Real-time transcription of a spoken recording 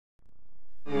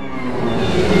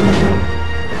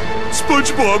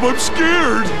SpongeBob, I'm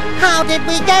scared! How did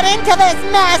we get into this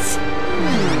mess?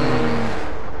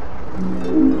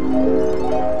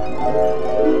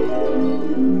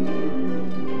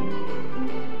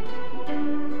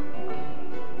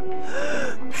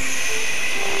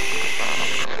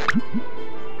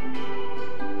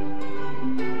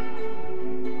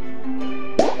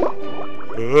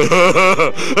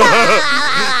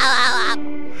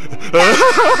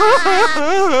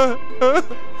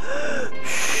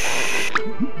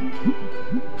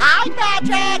 Hi,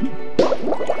 Patrick!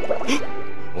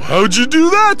 How'd you do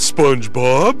that,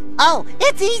 SpongeBob? Oh,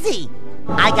 it's easy.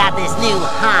 I got this new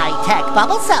high-tech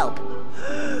bubble soap.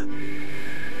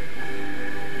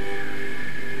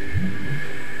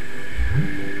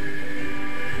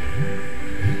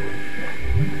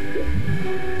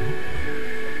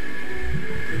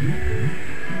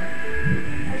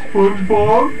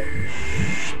 SpongeBob?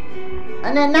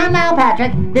 Now,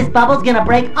 Patrick. This bubble's gonna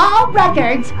break all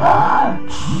records. Well, I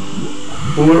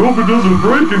hope it doesn't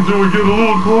break until we get a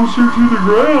little closer to the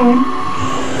ground.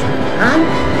 Huh?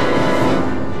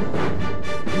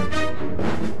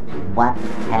 What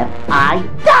have I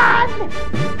done?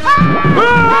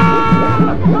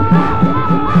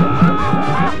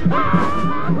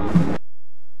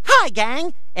 Hi,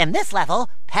 gang! In this level,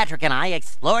 Patrick and I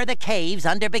explore the caves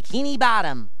under Bikini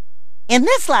Bottom. In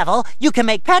this level, you can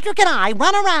make Patrick and I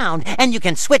run around, and you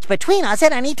can switch between us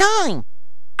at any time.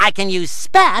 I can use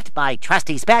Spat, my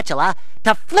trusty spatula,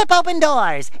 to flip open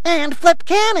doors and flip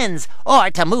cannons, or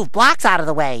to move blocks out of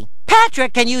the way.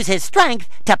 Patrick can use his strength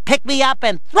to pick me up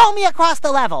and throw me across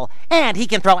the level, and he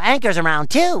can throw anchors around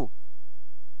too.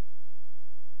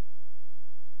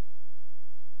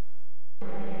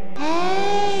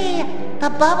 Hey, the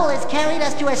bubble has carried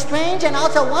us to a strange and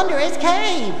also wondrous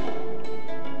cave.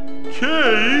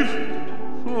 Cave?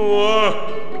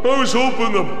 Oh, I was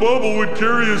hoping the bubble would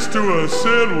carry us to a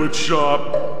sandwich shop.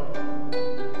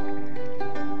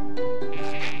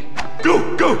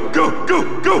 Go, go, go,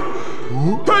 go, go!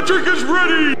 Patrick is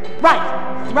ready!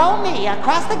 Right. Throw me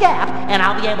across the gap, and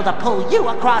I'll be able to pull you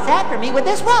across after me with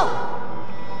this rope.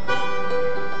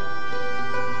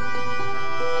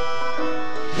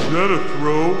 Is that a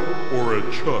throw or a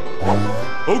chuck?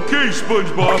 Okay,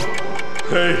 SpongeBob.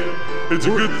 Hey, it's a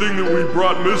good thing that we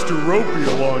brought Mr. Ropey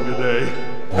along today.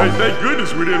 Hey, thank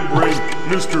goodness we didn't bring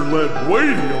Mr. Lead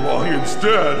Weighty along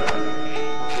instead.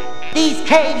 These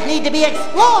caves need to be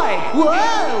explored!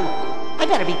 Whoa! I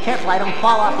better be careful I don't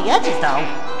fall off the edges, though.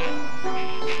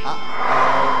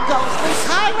 Uh-oh. Ghostly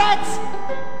pirates!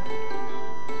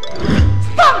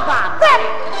 SpongeBob, ready!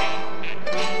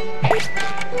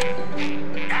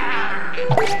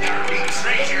 There'll be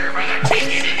treasure for the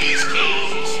taking in these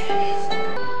caves.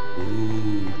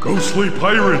 Ooh, ghostly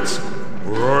pirates!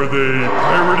 Or are they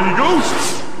piratey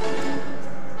ghosts?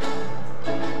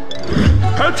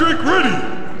 Patrick, ready!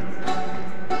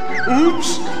 Oops!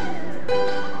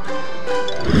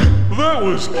 That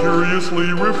was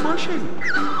curiously refreshing.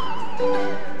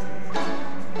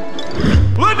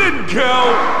 That didn't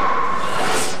count!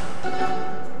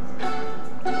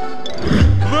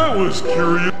 That was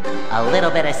curious. A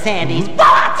little bit of Sandy's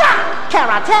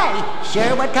karate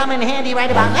sure would come in handy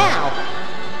right about now.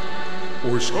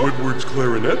 Or Squidward's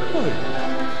clarinet playing.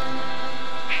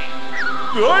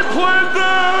 I played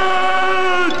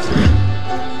that!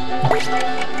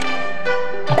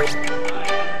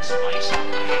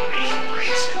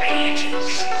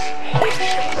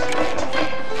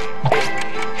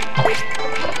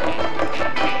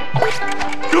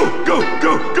 Go, go,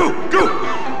 go, go, go!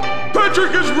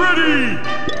 Patrick is ready!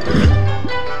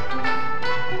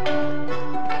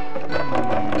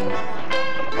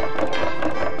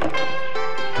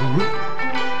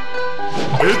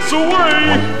 It's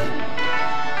away!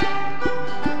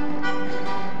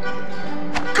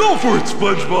 Go for it,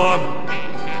 SpongeBob!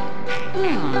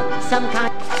 Some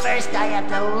kind. First I have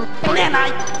to. Then I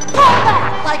pull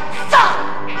back like so!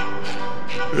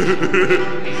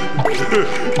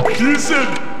 You said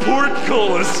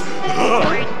portcullis!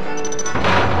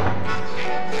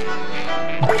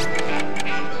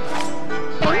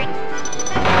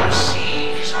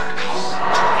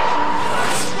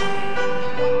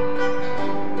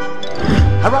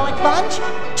 Heroic plunge?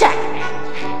 Check!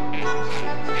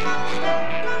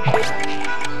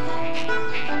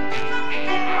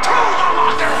 Throw the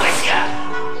water with ya!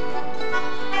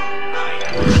 I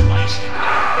have spiced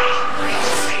great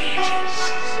sages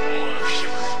full of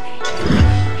sugar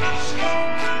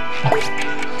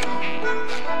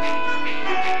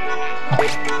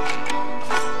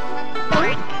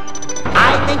I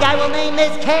think I will name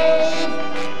this cave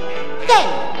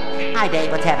Dave. Hi,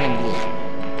 Dave. What's happening to you?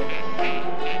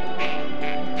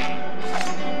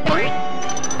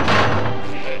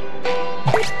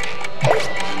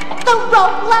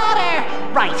 ladder!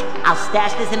 Right, I'll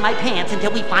stash this in my pants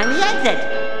until we find the exit.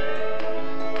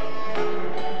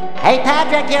 Hey,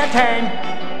 Patrick, your turn.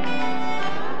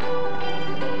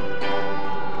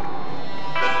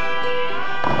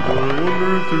 I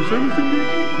wonder if there's anything to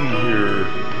eat in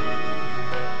here.